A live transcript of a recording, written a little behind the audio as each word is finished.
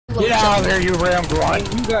Get out of there, you ram grunt!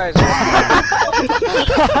 You guys.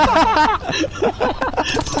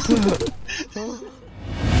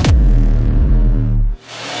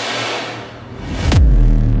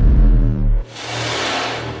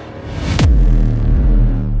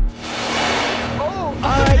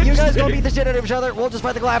 Alright, you guys go beat the shit out of each other. We'll just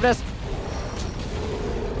fight the gladness.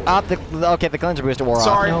 Okay, the cleanser booster wore off.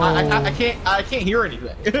 Sorry, No. I can't hear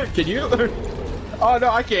anything. Can you? Oh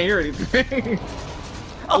no, I can't hear anything.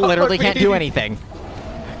 Literally can't do anything.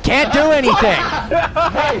 Can't do anything!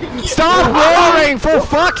 Stop roaring, for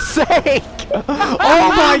fuck's sake!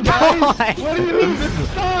 Oh my god! What do you mean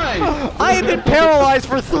this time? I have been paralyzed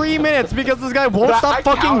for 3 minutes because this guy won't stop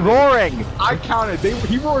fucking roaring! I counted.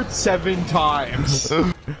 He roared 7 times.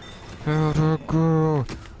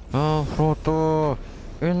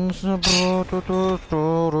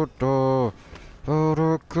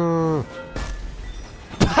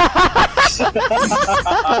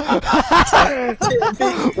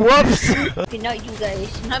 Whoops! Not you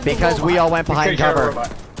guys. Not Because we all went behind cover.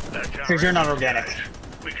 Because you're not organic.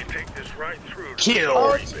 We can take this right through. Kill!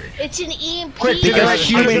 Oh, it's an EMP. Because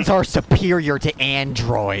humans are superior to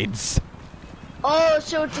androids. Oh,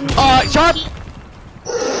 so it's an Shut! EMP.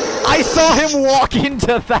 I saw him walk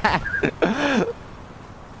into that!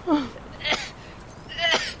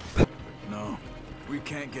 No, we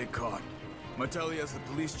can't get caught. Mattelli has the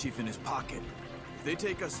police chief in his pocket. If they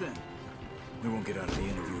take us in, we won't get out of the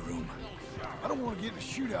interview room. I don't want to get in a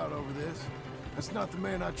shootout over this. That's not the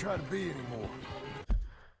man I try to be anymore.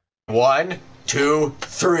 1, 2,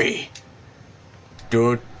 3.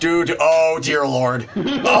 Dude, oh dear lord.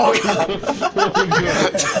 Oh god.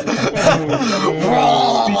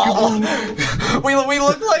 we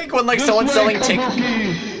look like when someone's selling tickets.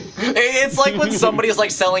 It's like when somebody's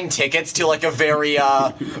selling tickets to a very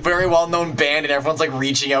well-known band and everyone's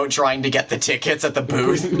reaching out trying to get the tickets at the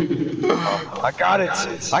booth. I got it.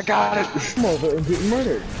 I got it. I'm over and getting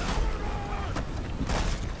murdered.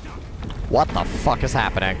 What the fuck is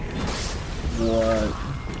happening? What?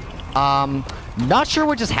 Not sure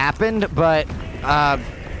what just happened, but,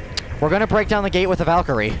 we're gonna break down the gate with a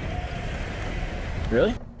Valkyrie.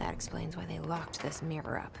 Really? That explains why they locked this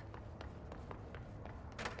mirror up.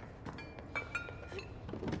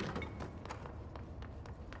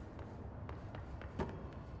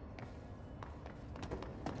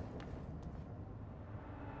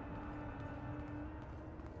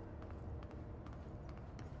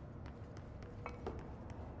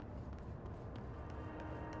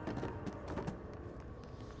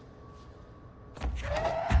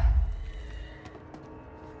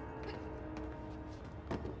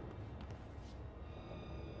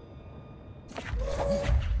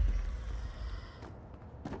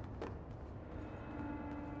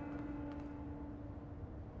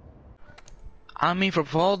 I mean, for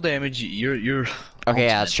fall damage, you're. Okay,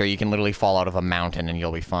 yeah, that's true. You can literally fall out of a mountain and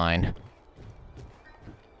you'll be fine.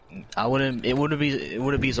 It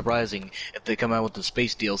wouldn't be surprising if they come out with the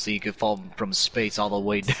space DLC. You could fall from space all the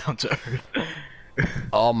way down to Earth.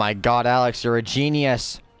 Oh my god, Alex, you're a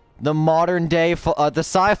genius. The modern day, the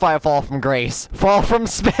sci-fi fall from grace. Fall from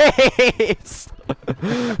space!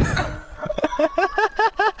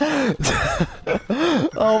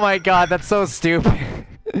 Oh my god, that's so stupid.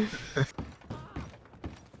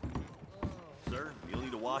 Sir, you'll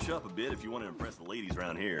need to wash up a bit if you want to impress the ladies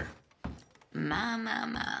around here. My.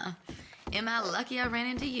 Am I lucky I ran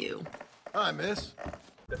into you? Hi, miss.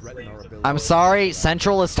 I'm sorry,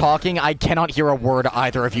 Central is talking. I cannot hear a word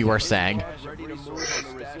either of you are saying.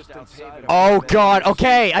 Oh god,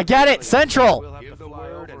 okay, I get it, Central!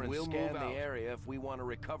 We'll scan the area if we want to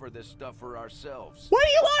recover this stuff for ourselves. What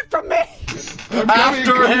do you want from me?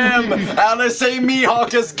 After him! LSA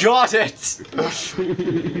Mihawk has got it!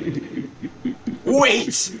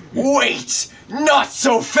 Wait! Not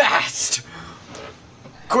so fast!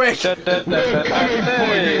 Quick! Don't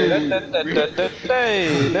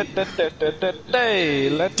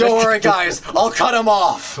worry, guys. I'll cut him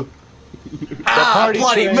off.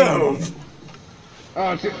 Bloody move!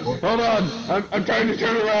 Oh, hold on. I'm trying to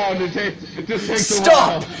turn around. It just takes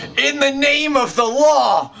Stop! a while. In the name of the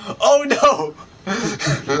law! Oh no!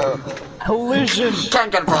 Collision! Can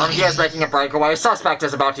confirm he is making a breakaway. Suspect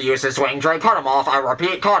is about to use his swing drag. Cut him off. I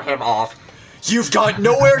repeat, cut him off. You've got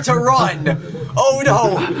nowhere to run! Oh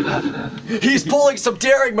no! He's pulling some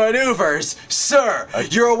daring maneuvers! Sir,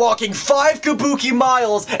 you're walking 5 kabuki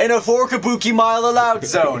miles in a 4 kabuki mile allowed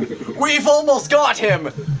zone! We've almost got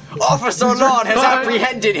him! Officer Lon has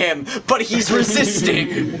apprehended him, but he's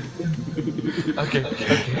resisting! Okay,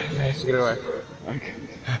 let's get away. Okay.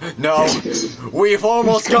 No, we've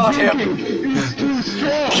almost got him!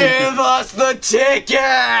 strong. Give us the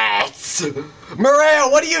tickets! Maria,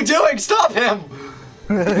 what are you doing? Stop him!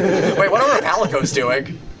 Wait, what are our Palicos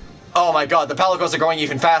doing? Oh my god, the Palicos are going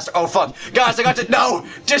even faster. Oh fuck. Guys, I got to- No!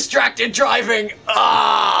 Distracted driving!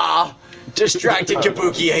 Ah! Distracted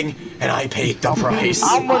kabukiing, and I paid the price.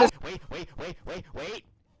 Wait.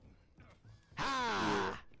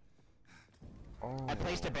 Ah! I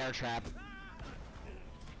placed a bear trap.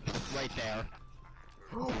 Right there.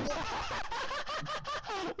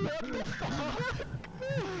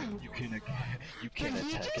 You can attack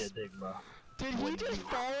Enigma. Did he just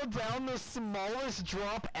fall down the smallest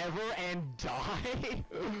drop ever and die?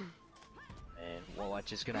 And well, I'm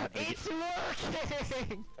just gonna have to get. It's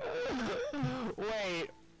working!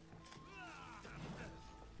 Wait.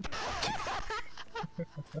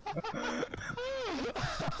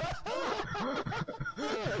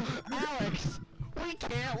 Alex, we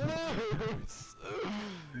can't lose!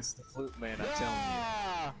 It's the flute man, I'm telling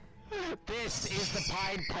you. This is the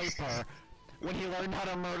Pied Piper when he learned how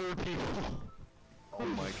to murder people. Oh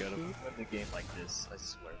my god, if we win the game like this, I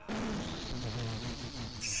swear.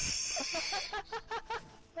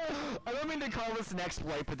 I don't mean to call this an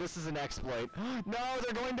exploit, but this is an exploit. No,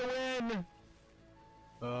 they're going to win!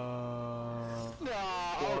 No!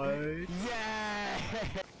 What? Yeah!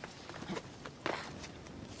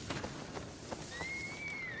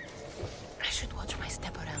 I should watch my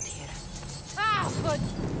step around here.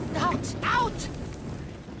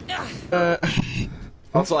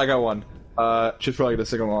 Also, I got one. Should probably get a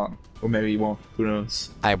second along. Or maybe you won't. Who knows?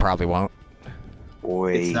 I probably won't.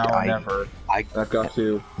 It's now or never. I've got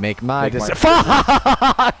to make my decision.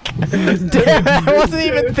 Fuck! Damn, I wasn't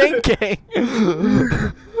even thinking!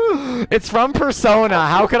 It's from Persona,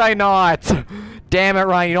 how could I not? Damn it,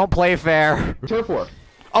 Ryan, you don't play fair. Turf war.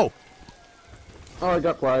 Oh! Oh, I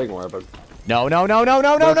got flying weapon. No.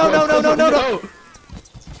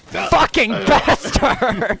 Fucking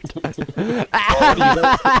bastard!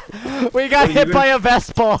 We got hit by a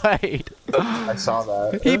Vespoid! I saw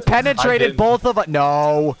that. He penetrated both of us.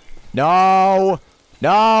 No!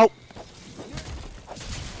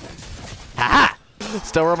 Haha!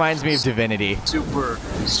 Still reminds me of Divinity. Super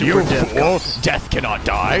You death. fool! Death cannot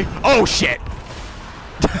die! Oh shit!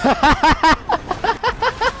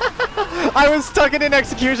 I was stuck in an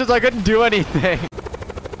execution, so I couldn't do anything.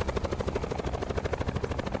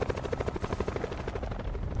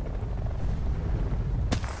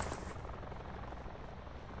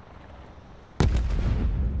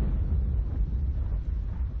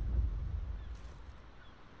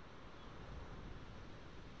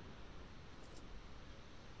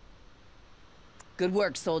 Good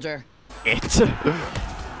work, soldier. It.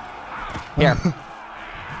 Here.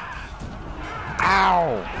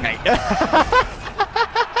 Ow! Hey.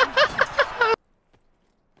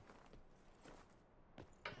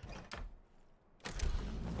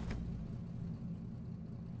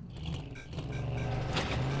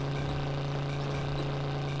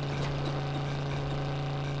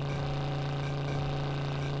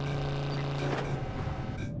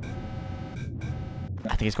 I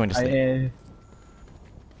think he's going to sleep.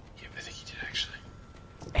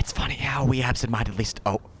 It's funny how we absentmindedly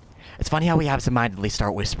It's funny how we absentmindedly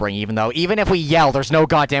start whispering, even if we yell, there's no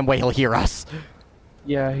goddamn way he'll hear us.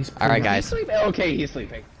 Yeah, he's. Alright, guys. He's sleeping. Okay, he's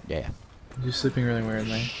sleeping. Yeah. He's sleeping really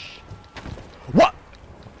weirdly. What?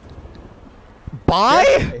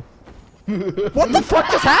 Bye? What the fuck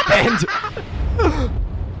just happened? I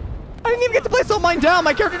didn't even get to place all mine down.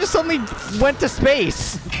 My character just suddenly went to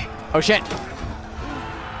space. Oh shit.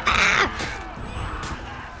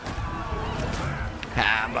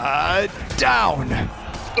 Hammer down.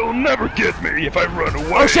 They'll never get me if I run away.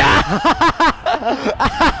 Oh shit!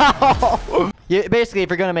 Yeah, basically, if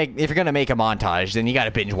you're gonna make a montage, then you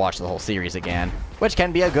gotta binge watch the whole series again, which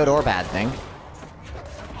can be a good or bad thing.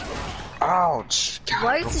 Ouch! God.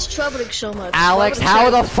 Why is this troubling so much? Alex, how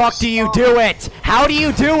the fuck do you do it? How do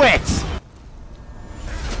you do it?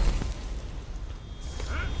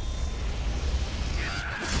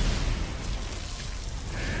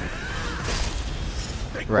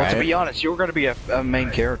 Well, to be honest, you were gonna be a main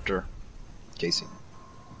character, Casey.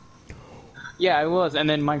 Yeah, I was, and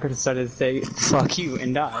then Minecraft decided to say "fuck you"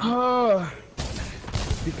 and die.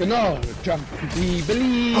 You can all jump to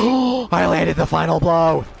believe. I landed the final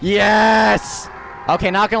blow. Yes. Okay,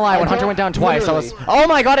 not gonna lie. When Hunter went down twice, I was. Oh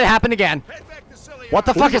my god! It happened again. What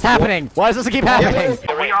the fuck is happening? Why does this keep happening?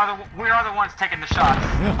 We are the ones taking the shots.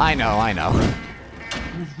 I know.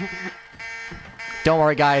 Don't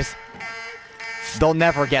worry, guys. They'll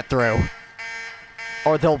never get through.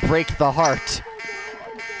 Or they'll break the heart.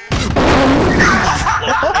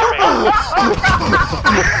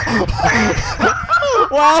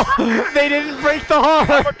 Well, they didn't break the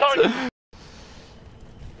heart.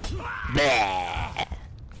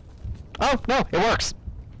 Oh no, it works.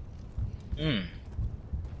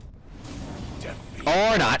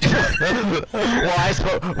 Or not. Well, I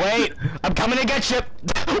suppose. Wait, I'm coming to get you.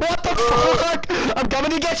 What the fuck? I'm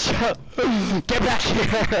coming to get you. Get back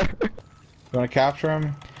here. You want to capture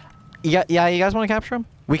him? Yeah, you guys want to capture him?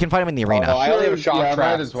 We can fight him in the arena. Oh, I only have a shock trap.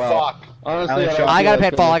 Might as well. Fuck. Honestly, I got a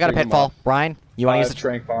pitfall. I got a pitfall. Brian, you want to use the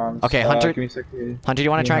trank bombs? Okay, Hunter. Give me 60. Hunter, do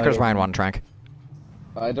you want a trank or does Ryan want a trank?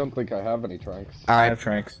 I don't think I have any tranks. All right. I have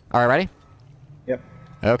tranks. All right, ready? Yep.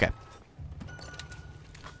 Okay.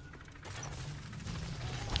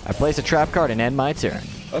 I place a trap card and end my turn.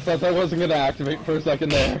 I thought that wasn't gonna activate for a second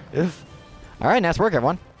there. All right, nice work,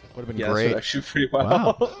 everyone. Would have been great. That's actually pretty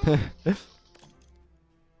well. Wow.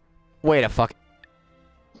 Wait a fuck.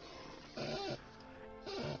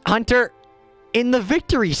 Hunter, in the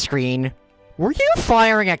victory screen, were you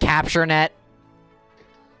firing a capture net?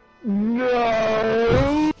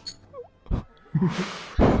 No.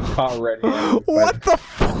 Already. What the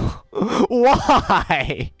f-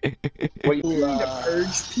 Why? Wait, you need to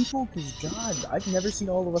purge people? Cause God, I've never seen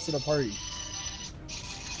all of us in a party.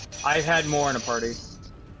 I've had more in a party.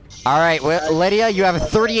 Alright, well, Lydia, you have a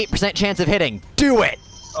 38% chance of hitting. Do it!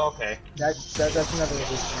 Okay. That's another good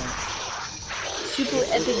point. Super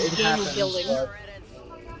epic game building.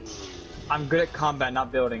 I'm good at combat,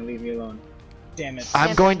 not building. Leave me alone. Damn it.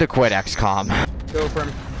 I'm going to quit XCOM. Go for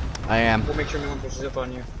him. I am. We'll make sure no one pushes up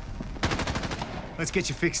on you. Let's get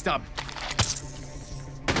you fixed up.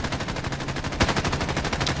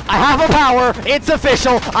 I have a power! It's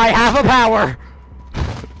official! I have a power!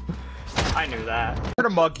 I knew that. We're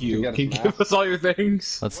gonna mug you. Can you give us all your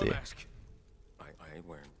things? Let's see. I ain't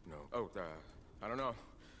wearing no. Oh, I don't know.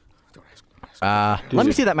 Don't ask. Let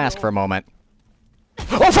me see that mask for a moment.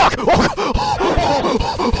 Oh fuck!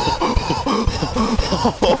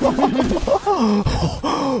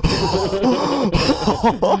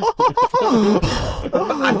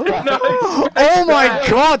 Oh my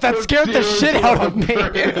god, that scared the shit out of me!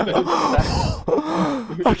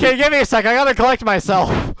 Okay, give me a sec, I gotta collect myself.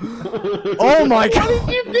 Oh my god! What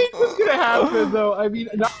did you think was gonna happen, though? I mean,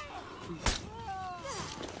 not.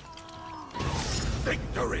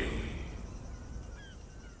 Victory!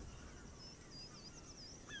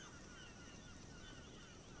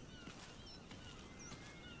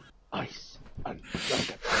 Ice.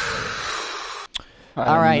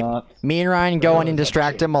 Alright, me and Ryan go in and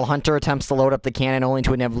distract him while Hunter attempts to load up the cannon only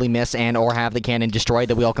to inevitably miss and or have the cannon destroyed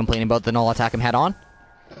that we all complain about, then I'll attack him head on.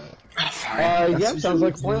 Yeah, sounds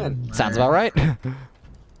like a plan. Sounds about right. I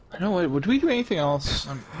know. Would we do anything else?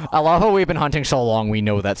 I love how we've been hunting so long we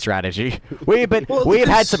know that strategy. We've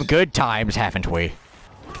had some good times, haven't we?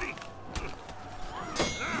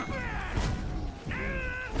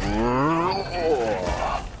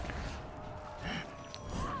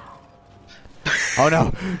 Oh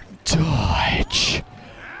no! Dodge!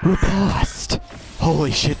 Riposte!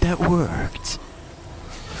 Holy shit, that worked!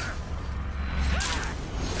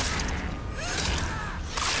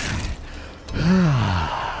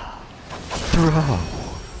 Throw!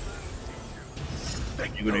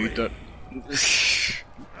 You gonna eat that?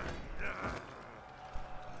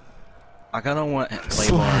 I kinda want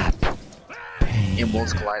Claymore.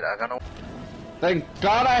 Impulse Glide, I kinda. Thank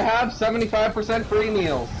God I have 75% free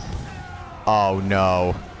meals. Oh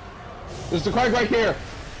no. There's the Quake right here.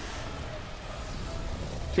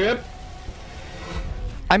 Chip?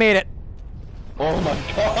 I made it! Oh my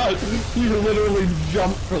god, you literally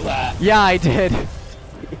jumped for that. Yeah, I did.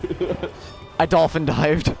 I dolphin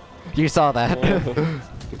dived. You saw that.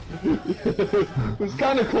 It was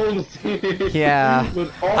kind of cool to see. Yeah.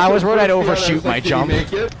 But also I was worried I'd pretty overshoot my did he jump.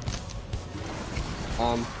 make it?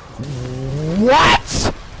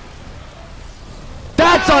 What?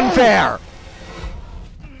 That's unfair!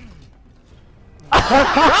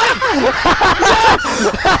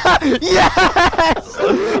 Yes!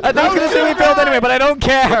 I thought I was gonna say we failed anyway, but I don't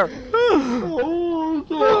care.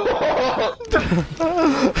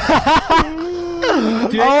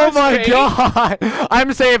 Oh my god!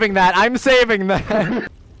 I'm saving that. I'm saving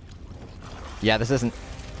that. Yeah, this isn't.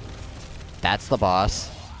 That's the boss.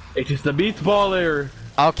 It is the meatballer.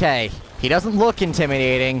 Okay, he doesn't look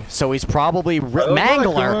intimidating, so he's probably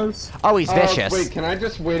Mangler. Oh, he's vicious. Wait, can I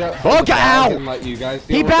just wait up? Okay, ow! And let you guys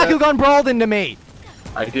deal He with Bakugan brawled into me.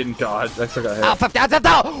 I didn't dodge. I still got hit. Oh, fuck that!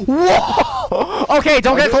 Whoa! Okay,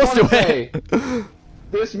 don't get close to it.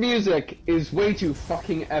 This music is way too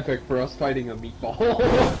fucking epic for us fighting a meatball.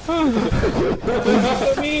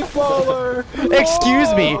 Meatballer!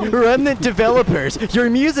 Excuse me, Remnant developers, your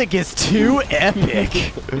music is too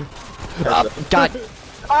epic. God.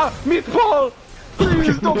 Ah, meatball!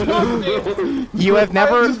 Please don't touch me! You have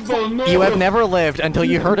never lived until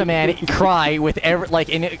you heard a man cry with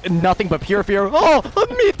in nothing but pure fear. Oh, a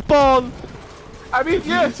meatball! I mean,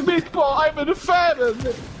 yes, meatball. I'm in a famine.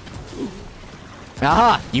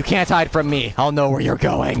 Aha! You can't hide from me. I'll know where you're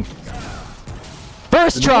going.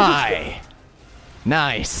 First try.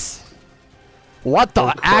 Nice. What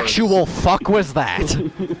the actual fuck was that?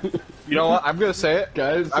 You know what? I'm gonna say it,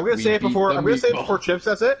 guys. I'm gonna say it before Chip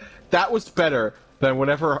says it. That was better than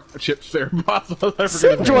whenever Chip's favorite boss was ever.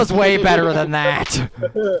 Singe was way better than that.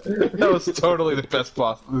 That was totally the best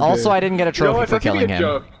boss. Also, I didn't get a trophy for killing him.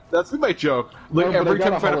 Joke. That's my joke. Like every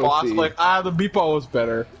time I fight a boss, like the meatball was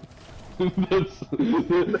better.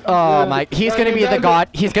 Oh my! He's gonna be the god.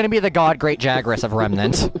 He's gonna be the god Great Jagras of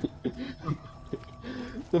Remnant.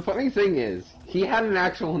 The funny thing is, he had an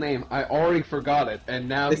actual name. I already forgot it, and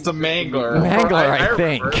now it's the Mangler. Mangler, I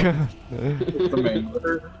think. It's the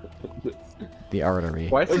Mangler. The artery.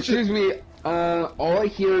 Excuse me. All I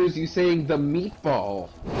hear is you saying the meatball.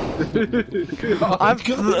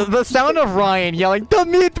 The sound of Ryan yelling the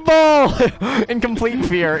meatball in complete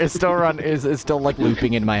fear is still like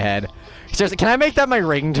looping in my head. Seriously, can I make that my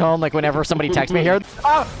ringtone? Like whenever somebody texts me here.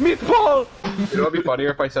 Ah, meatball! You know what'd be funnier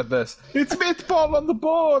if I said this? It's meatball on the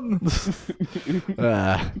bone.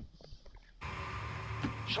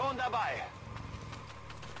 Schon dabei.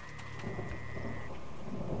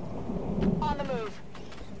 On the move.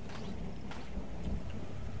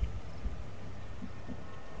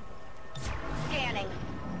 Scanning.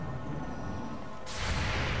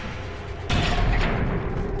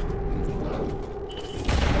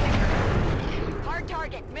 Hard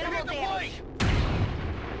target, minimal damage.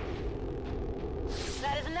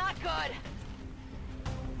 That is not good.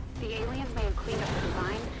 The aliens may have cleaned up the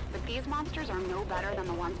design, but these monsters are no better than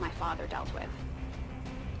the ones my father dealt with.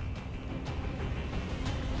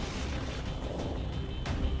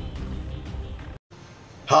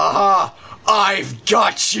 Haha! I've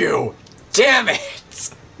got you! Damn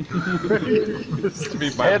it!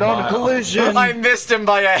 Head-on collision! I missed him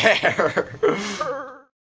by a hair!